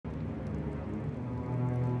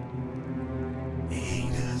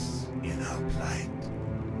plight.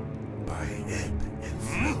 By ebb and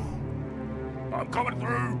flow. I'm coming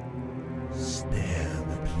through. Spare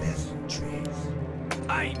the pleasantries.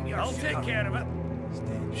 I'll take care of it.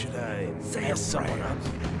 Should I say someone up?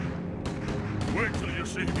 Wait till you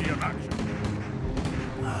see me in action.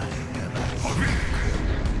 I have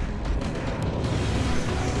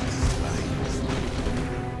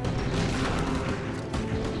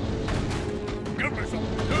Give me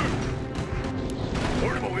something to do.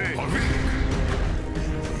 Put him away.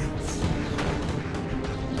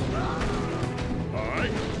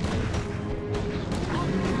 Aye.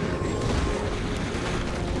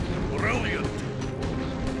 Brilliant.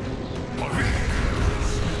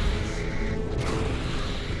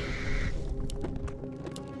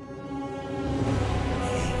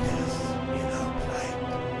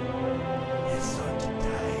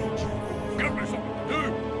 Give me something to do.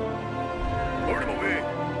 Put him away.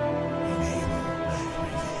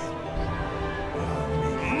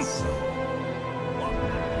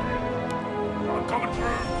 I'm coming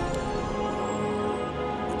through.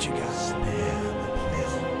 What you got? Spare the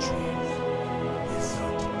pleasantries. This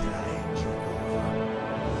ought to tide you over.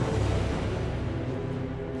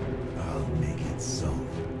 I'll make it so.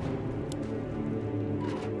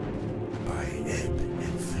 By ebb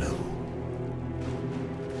and flow.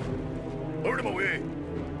 Put him away.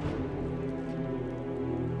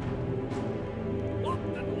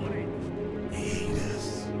 Locked and loaded. Aid us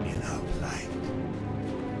in our plight.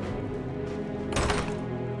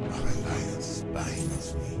 Our alliance binds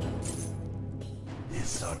me.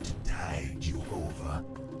 This ought to tide you over.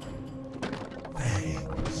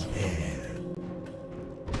 Fangs bare.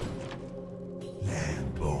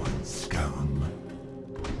 Land-born scum.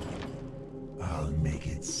 I'll make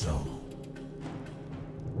it so.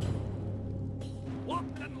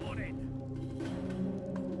 Locked and loaded.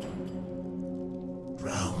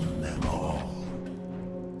 Drown them all.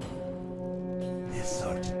 This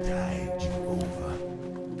ought to tide you over.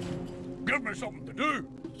 Give me something to do.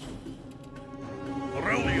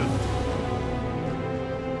 Brilliant.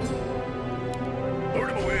 Put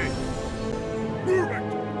him away. Move it.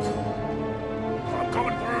 I'm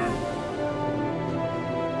coming through.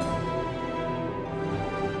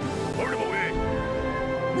 Put him away.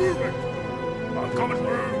 Move it. I'm coming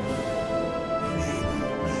through.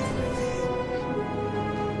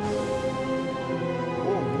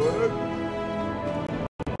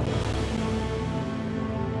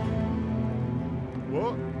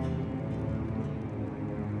 What?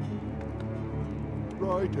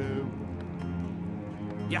 Righto.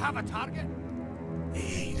 You have a target?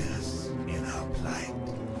 Aid us in our plight.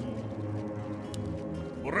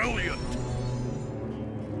 Brilliant.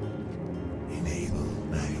 Enable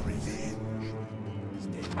my revenge.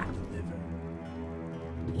 Stay to deliver.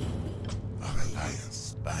 Our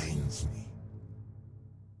alliance binds me.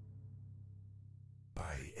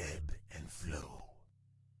 By ebb and flow.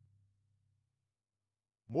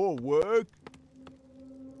 More work?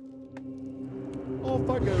 Off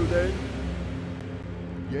I go then.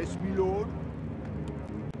 Yes, me lord.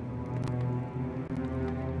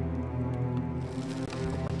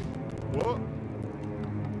 What?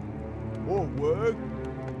 More work?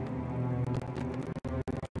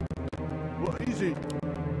 What is it?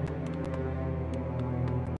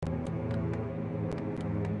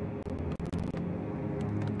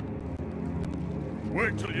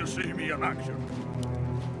 Wait till you see me in action.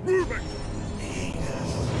 Move it. Aid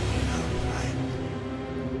us in our plight.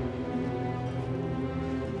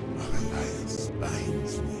 Our alliance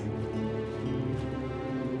binds me.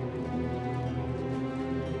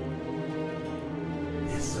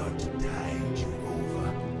 This ought to tide you over.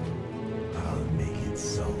 I'll make it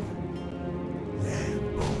so.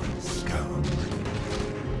 Land-born scum.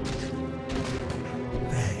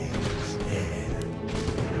 Fangs bare.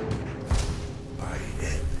 By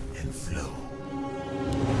ebb and flow.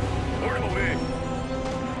 Put him away.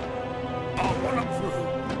 I'll run him through.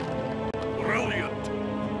 Brilliant.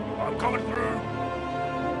 I'm coming through.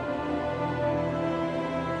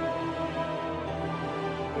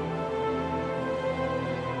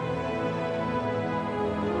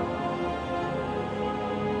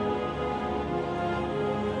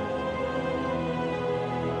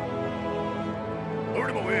 Put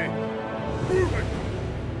him away. Move it.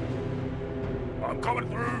 I'm coming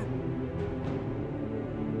through.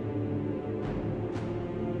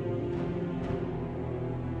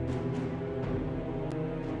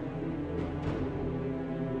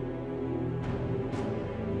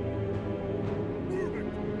 Move it.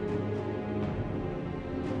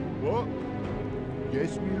 What?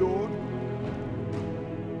 Yes, me lord.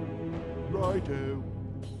 Righto.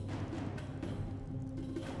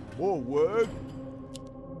 More work.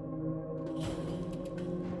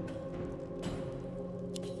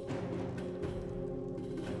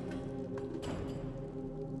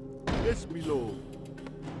 Yes, my lord.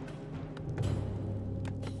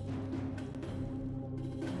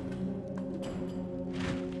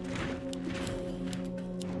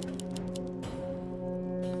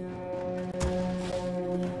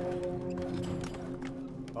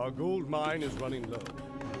 Our gold mine is running low.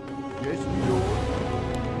 Yes, my lord.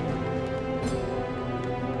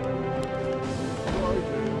 Right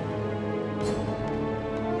then.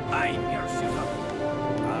 Aye, your shooter.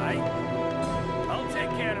 Aye. I'll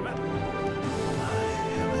take care of it.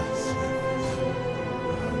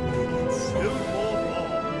 Build more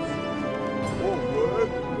walls. More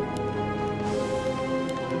work.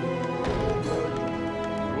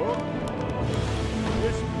 What?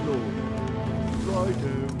 Yes, my lord.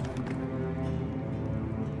 Righto.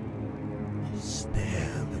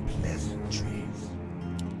 Spare the pleasantries.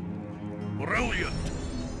 Brilliant.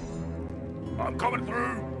 I'm coming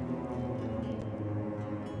through.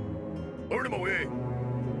 Burn him away.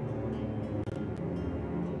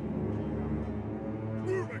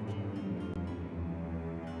 Moving.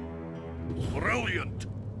 Brilliant.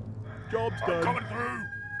 Job's I'm done. coming through.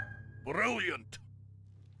 Brilliant.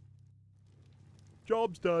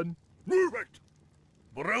 Job's done. Move it.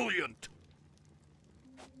 Brilliant.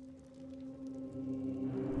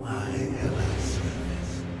 Why am I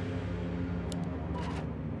service?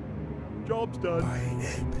 Job's done. By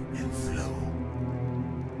ebb and flow.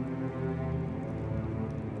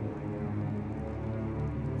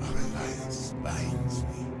 Our alliance binds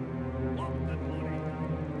me. London money.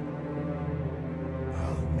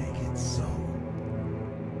 I'll make it so.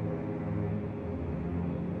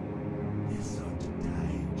 This ought to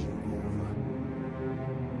tide you over.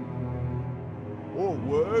 More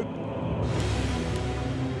work.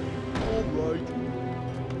 All right.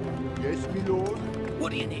 Yes, my lord. What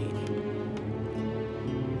do you need?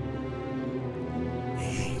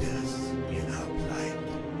 Aid us in our plight.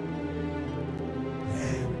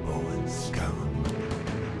 Lambo scum.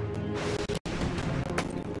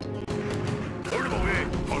 Burn him away.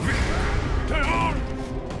 Stay on.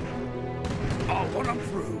 I'll put him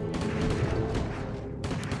through.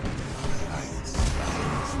 Our alliance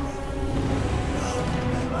binds me.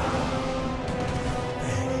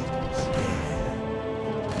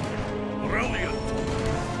 Brilliant.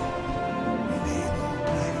 Enable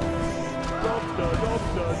my revenge. Job's done.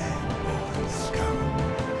 Job's done. Lambo scum.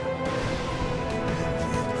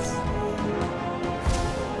 Convince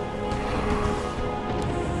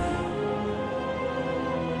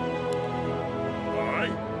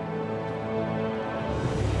Aye.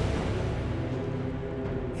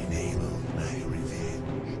 Enable my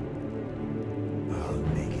revenge. I'll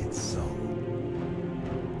make it so.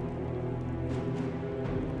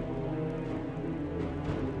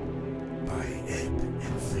 By ebb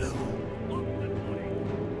and flow, London money.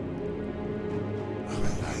 our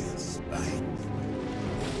alliance binds me.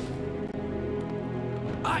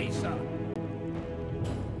 Aye, sir.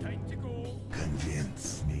 Time to go.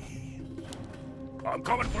 Convince me. I'm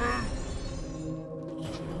coming through.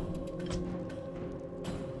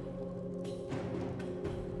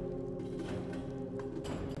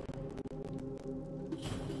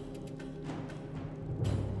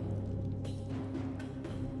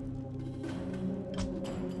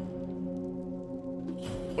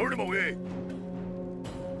 Burn him away.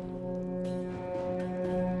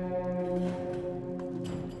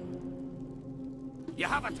 You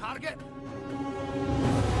have a target?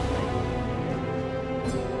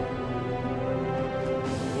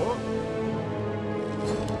 What?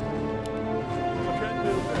 I can't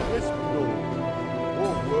build that. Yes, my lord.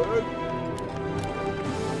 More work.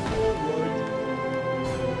 All right.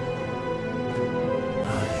 I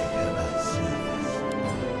am at service.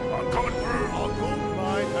 I'm coming through. Our gold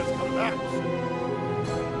mine has collapsed.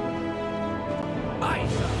 Aye,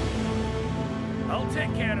 sir. I'll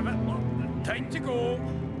take care of it. Time to go.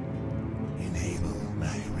 Enable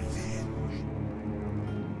my revenge.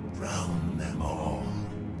 Drown them all.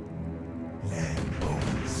 Lambo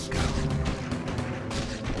scum.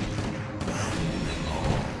 Drown them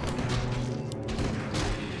all.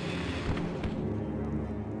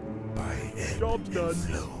 By ebb Job's and done.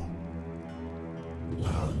 flow.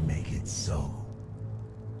 I'll make it so.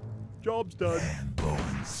 Job's done.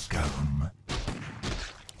 Lambo scum.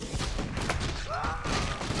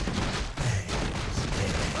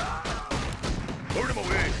 Burn him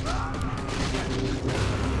away.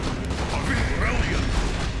 Brilliant.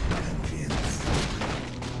 Convince.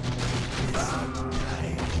 This ought to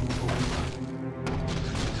tide you over.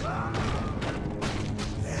 Lambo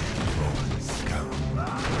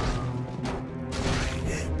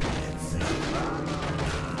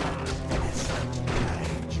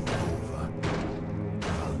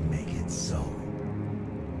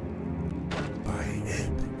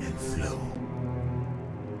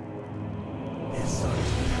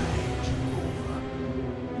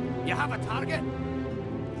have a target?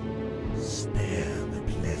 Spare the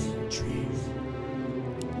pleasantries.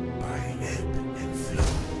 By ebb and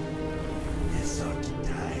flow, this ought to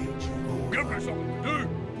tide you over. Give me something to do.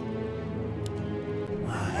 I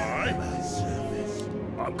am my service.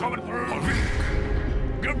 I'm coming through.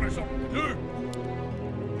 Give me something to do.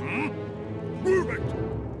 Move it.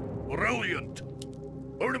 Brilliant.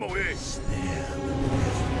 Out of my way. Spare the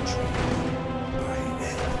pleasantries. By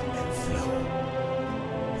ebb and flow,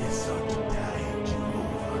 this ought to tide you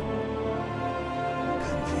over.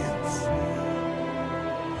 Convince me.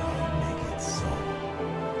 I'll make it so.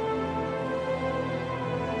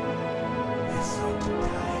 This ought to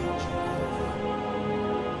tide you over.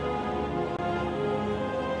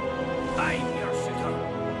 I'm your sitter.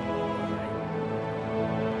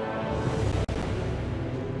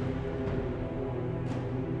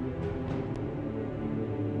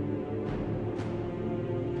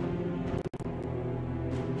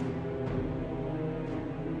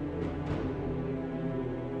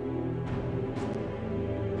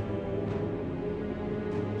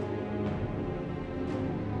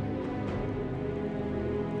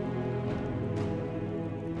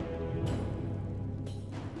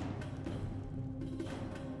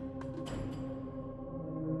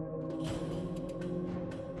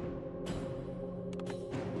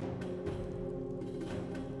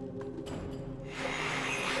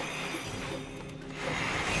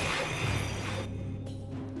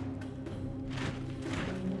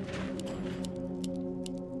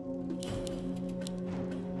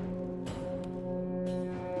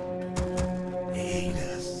 Aid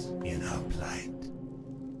us in our plight.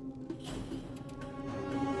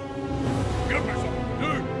 Give me something to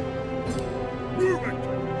do. Move it.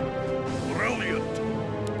 Brilliant.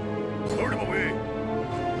 Out of my way.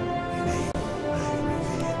 Enable my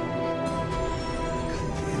revenge.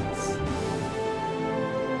 Convince me.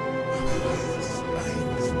 Otherwise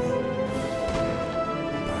binds me.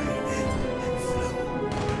 By ebb and flow.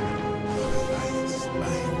 Otherwise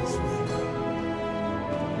binds me.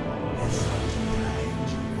 This ought to tide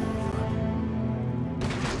you over.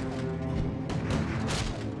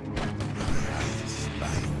 Otherwise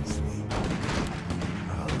binds me.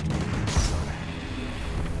 I'll make it so.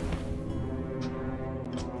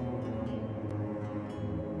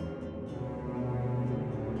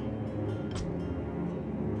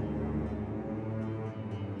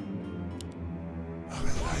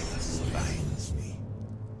 Otherwise binds me.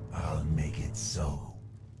 I'll make it so.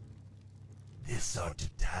 This ought to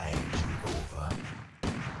tide you over.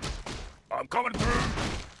 I'm coming through.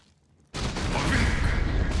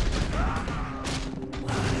 I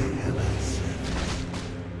am a service.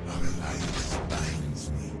 Otherwise binds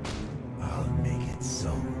me. I'll make it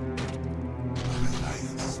so.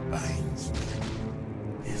 Otherwise binds me.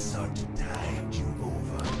 This ought to tide you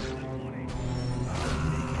over. I'll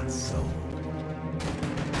make it so.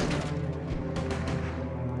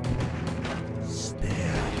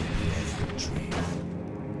 Spare the pleasantries.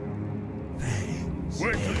 Fangs.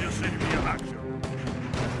 Wait till you see me in action.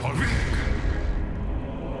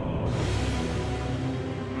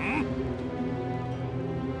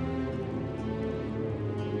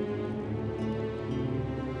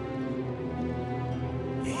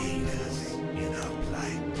 Aid us in our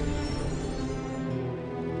plight.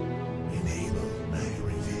 Enable my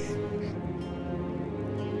revenge.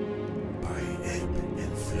 By ebb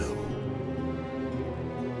and flow.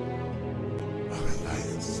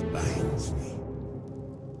 Otherwise binds me.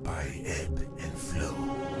 By ebb and flow.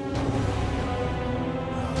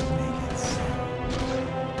 I'll make it so.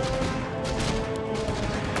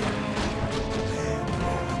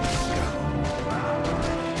 Landborn scum.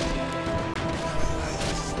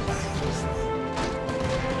 Otherwise binds me.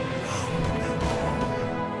 Hum them all.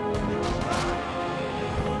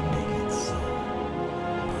 I'll make it so.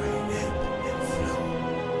 By ebb and flow.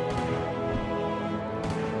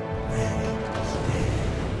 Rags dead.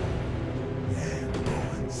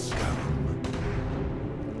 Landborn scum.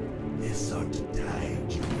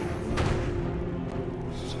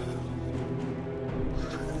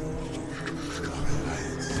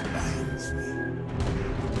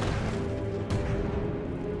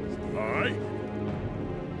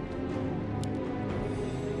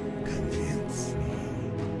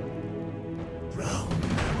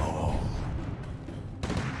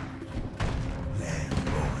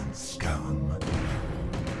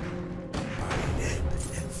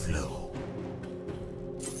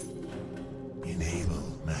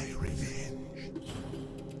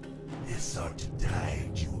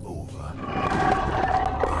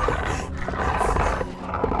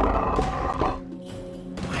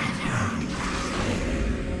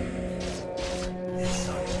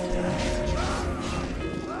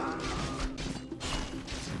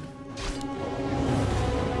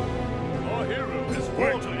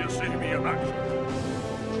 Wait till you see me in action.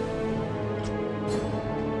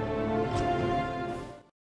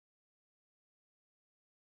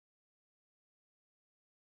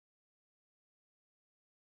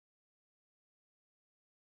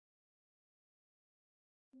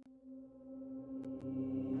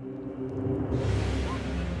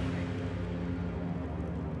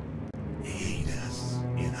 Aid us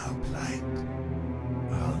in our plight.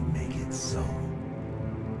 I'll make it so.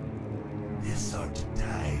 This ought to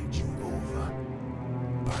tide you over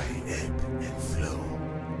by ebb and flow.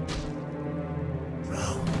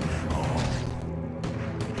 Drown them all.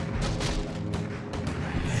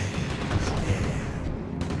 Lands air.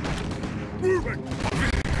 Moving!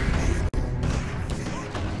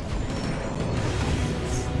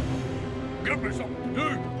 Give me something to do!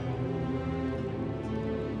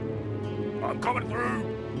 I'm coming through!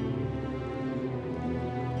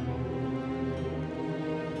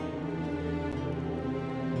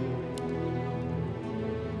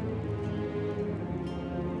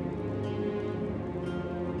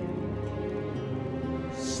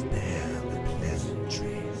 Spare the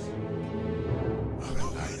pleasantries. Our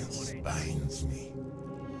alliance binds me.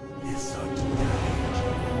 This ought to tide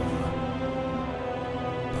you over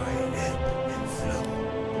by ebb and flow.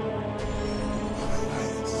 Our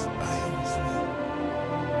alliance binds me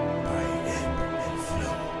by ebb and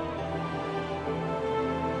flow.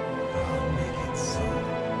 I'll make it so.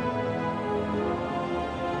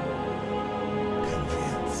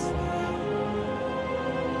 Convince me.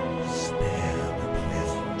 Spare the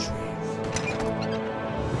pleasantries.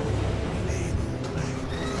 Enable my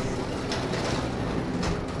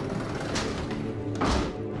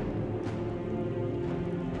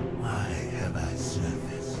Why have I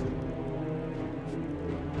surfaced?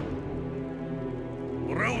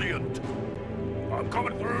 Brilliant! I'm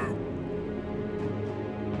coming through!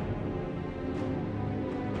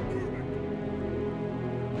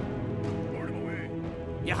 Lure him away.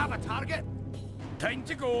 You have a target? Time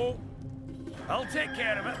to go. I'll take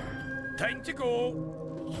care of it. Time to go.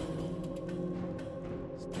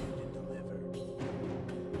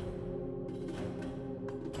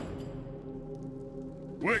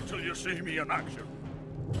 Wait till you see me in action.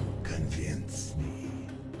 Convince me.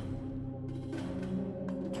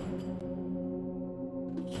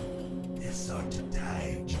 This ought to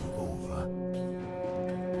tide you over.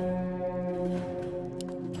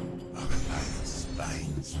 Our alliance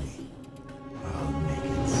binds me. I'll make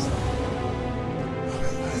it so. Our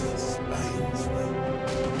alliance binds me.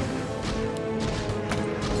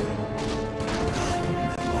 Drown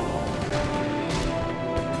them all.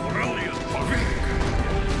 Brilliant!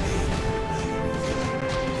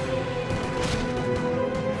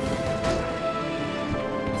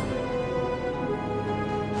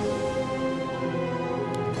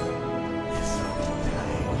 This ought to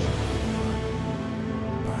tide you over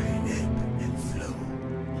by ebb and flow.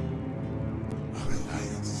 Our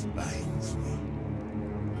alliance binds me.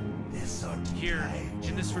 This ought to Here, tide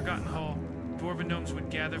in this you forgotten over. hall, dwarven gnomes would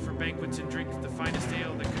gather for banquets and drink the finest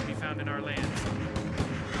ale that could be found in our lands.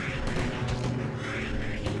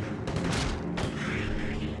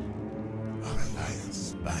 Our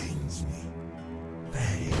alliance binds me.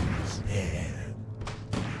 Fangs there.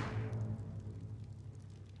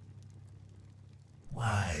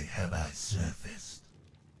 Why have I surfaced?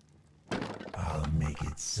 I'll make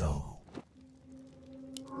it so.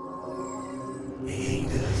 Aid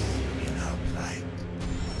us in our plight.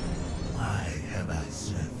 Why have I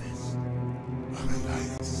surfaced? Our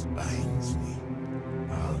alliance binds me.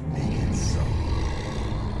 I'll make it so.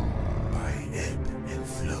 By ebb and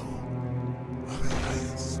flow. Our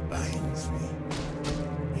alliance binds me.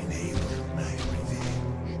 Enable my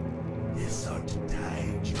revenge. This ought to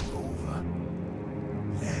tide you over.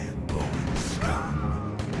 Land-born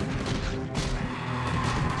scum.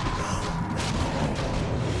 Drown them all.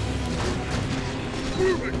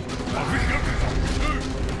 Moving! I'll be looking for you.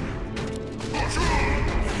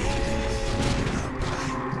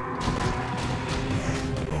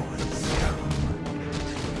 Land-born scum.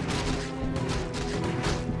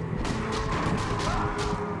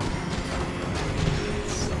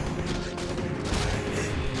 So, by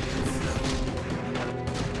ebb and flow.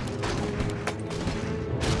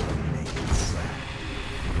 I'll make it so.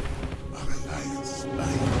 Our alliance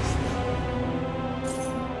binds me.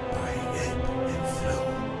 By ebb and flow.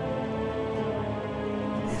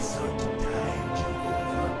 This ought to tide you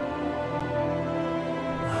over.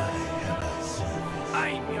 Why have I surfaced?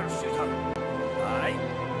 I'm your shooter. Aye.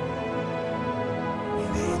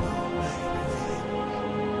 Enable my revenge.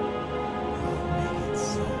 I'll make it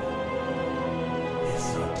so. This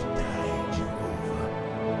ought to tide you over.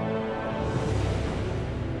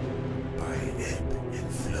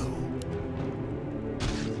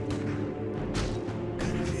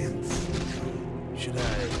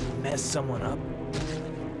 someone up?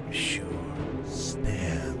 Sure.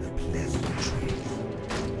 Spare the pleasantries.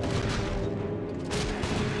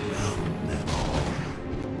 Round them all.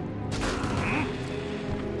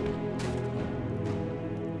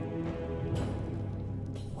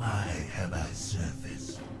 Why have I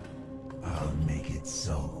surfaced? I'll make it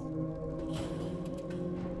so.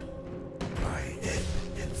 By ebb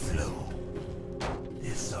and flow.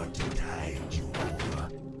 This ought to tide you over.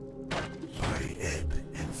 By ebb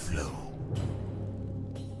and flow.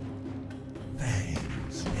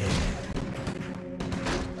 Fangs air.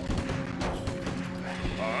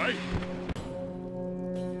 Aye.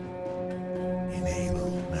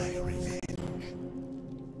 Enable my revenge.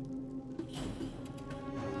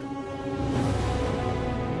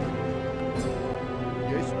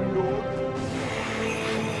 Yes, my lord.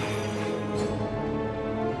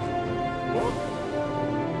 What?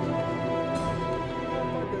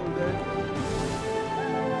 Off I go then.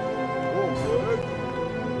 Forward.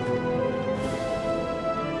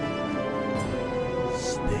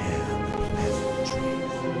 Spare the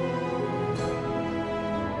pleasantries.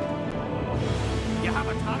 You have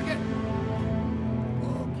a target?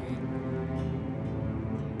 Okay.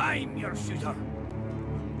 I'm your shooter.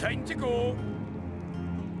 Time to go.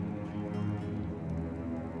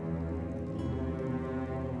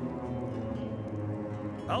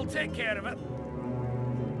 I'll take care of it.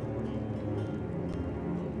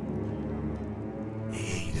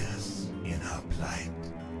 Aid us in our plight.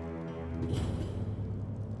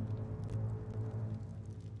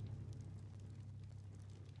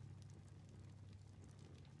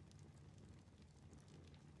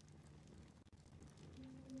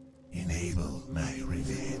 Enable my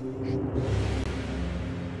revenge.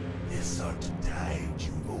 This ought to tide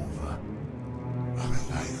you over. Our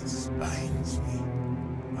alliance binds me.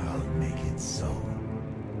 I'll make it so.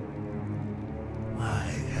 Why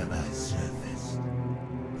have I surfaced?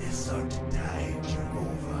 This ought to tide you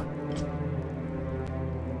over.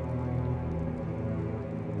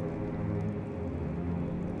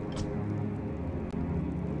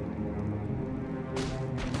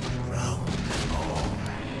 Round them all.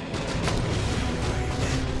 By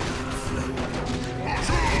ebb and flow.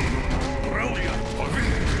 Brilliant.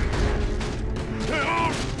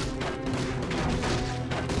 Down.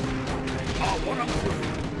 I want to prove.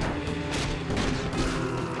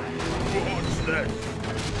 What's this?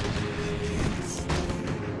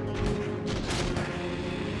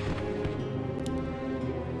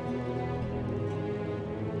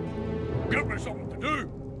 Give me something to do.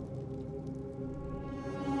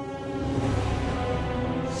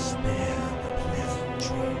 Spare the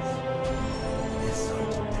pleasantries. This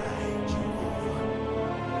ought to tide you over.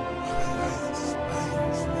 Our alliance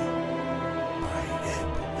binds me. By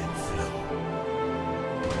ebb and flow.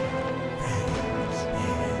 Fangs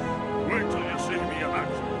air. Wait till you see me in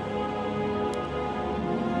action.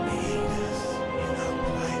 Aid us in our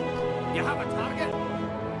plight. You have a target?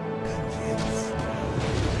 Convince.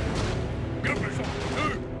 Give me something to do.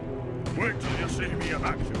 Wait till you see me in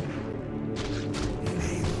action.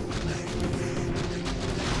 Enable my revenge.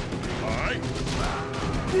 Aye.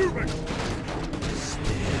 Moving.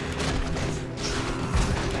 Spare the pleasantries.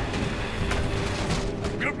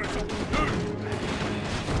 Give me something to do.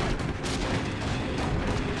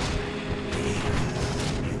 Aid us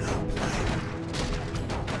in our plight.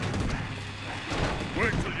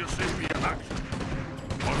 Wait till you see me in action.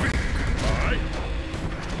 Aye.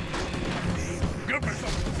 Give me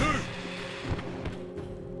something to do.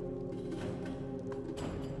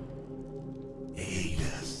 Aid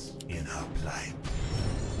us in our plight.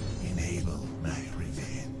 Enable my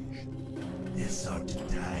revenge. This ought to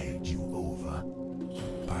tide you over.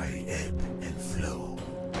 By ebb and flow.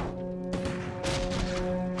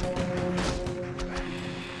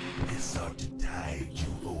 This ought to tide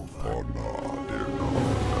you over.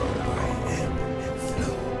 By ebb and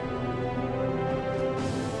flow.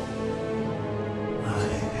 Why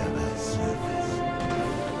have I surfaced?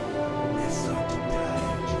 This ought to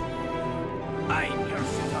tide you over. I'm your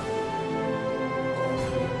shooter.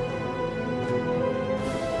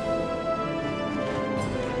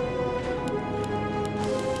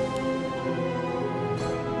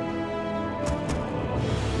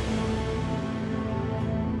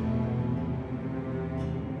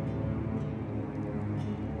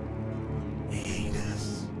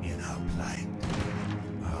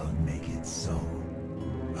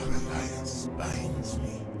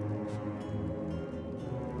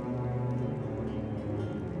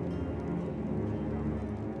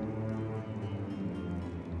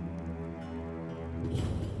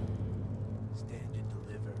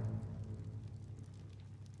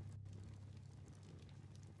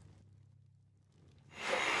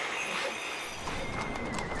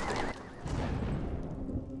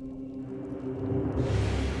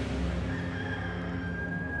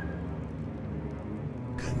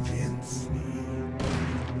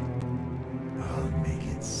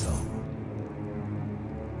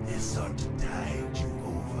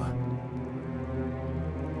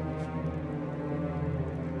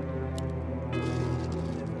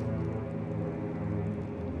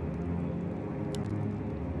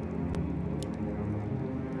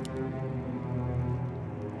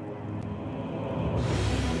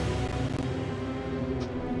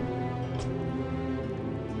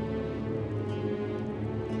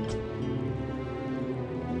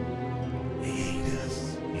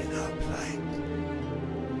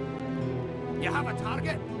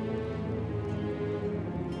 target?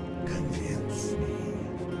 Convince me.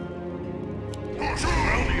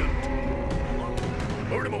 Brilliant!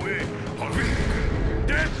 Lure him away! Hurry!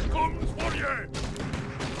 Death comes for you!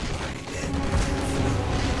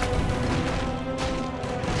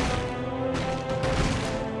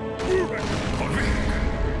 Move it! Hurry!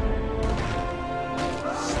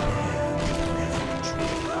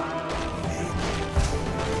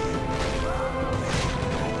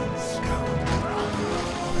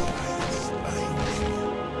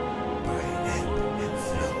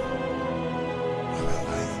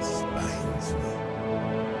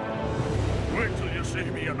 Wait till you see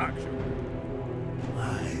me in action.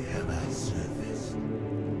 Why have I surfaced?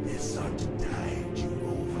 This ought to tide you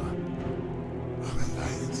over. Our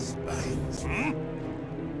alliance binds me.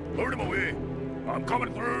 Lure him away! I'm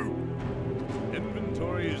coming through!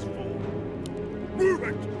 Inventory is full. Move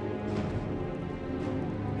it!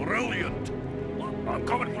 Brilliant! I'm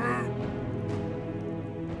coming through!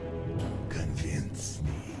 Convince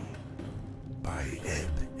me by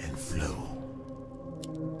ebb and flow.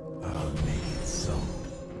 I'll make it so.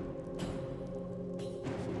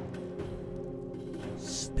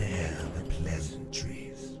 Spare the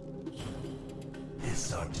pleasantries.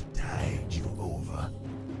 This ought to tide you over.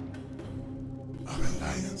 Our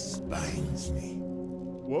alliance binds me.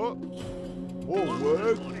 What? More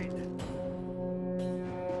work?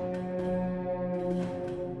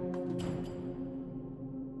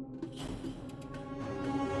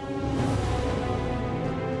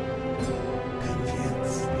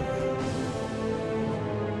 Convince me.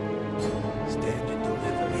 Stand and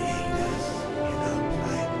deliver. Aid us in our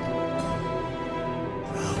plight.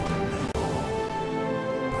 Crown and all,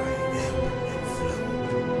 by ebb and flow.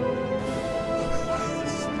 Our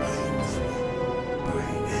alliance binds me. By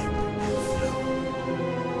ebb and flow.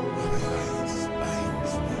 Our alliance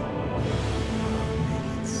binds me. I'll make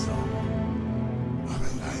it so. Our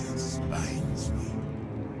alliance binds me.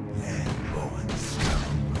 Land-born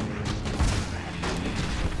scum.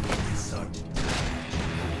 This ought to tide you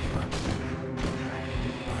over.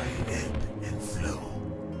 By ebb and flow.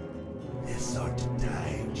 This ought to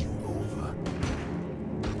tide you over.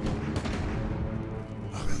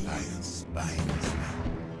 Our alliance binds me.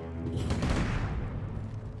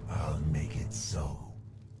 I'll make it so.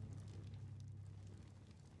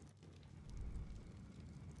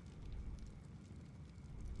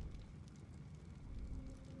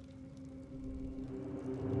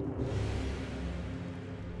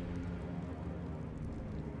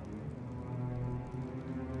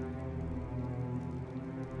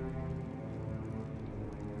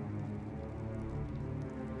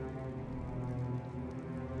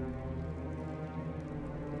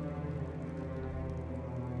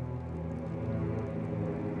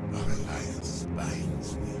 Our alliance binds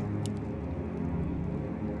me.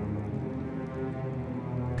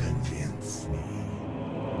 Convince me.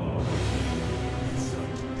 This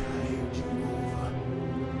ought to tide you over.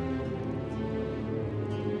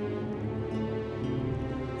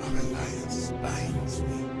 Our alliance binds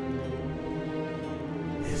me.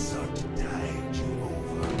 This ought to tide you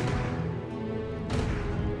over.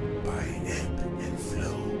 By ebb and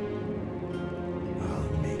flow.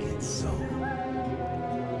 I'll make it so.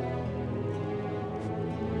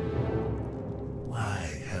 Why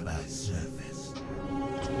have I surfaced?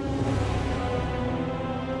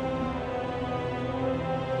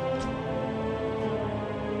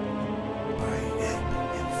 By ebb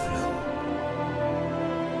and flow.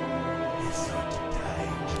 This ought to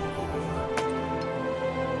tide you over.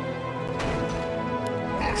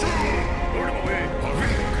 Lure him away!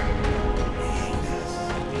 Hurry! Aid us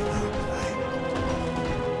in our plight.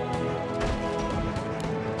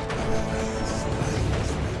 Our alliance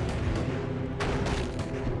binds me.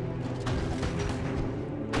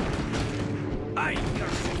 Aye, your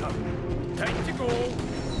shooter. Time to go.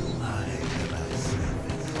 Why have I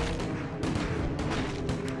surfaced?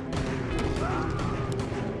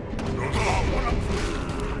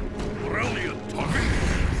 Brilliant! Hurry!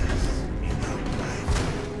 In our plight.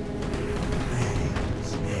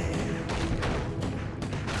 Flames air.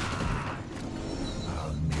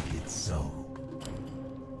 I'll make it so.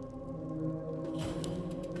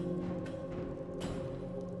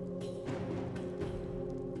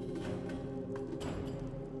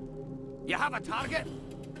 You have a target?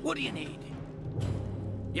 What do you need?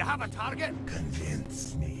 You have a target?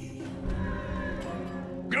 Convince me.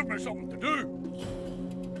 Give me something to do!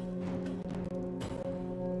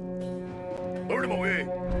 Lure him away!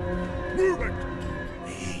 Move it!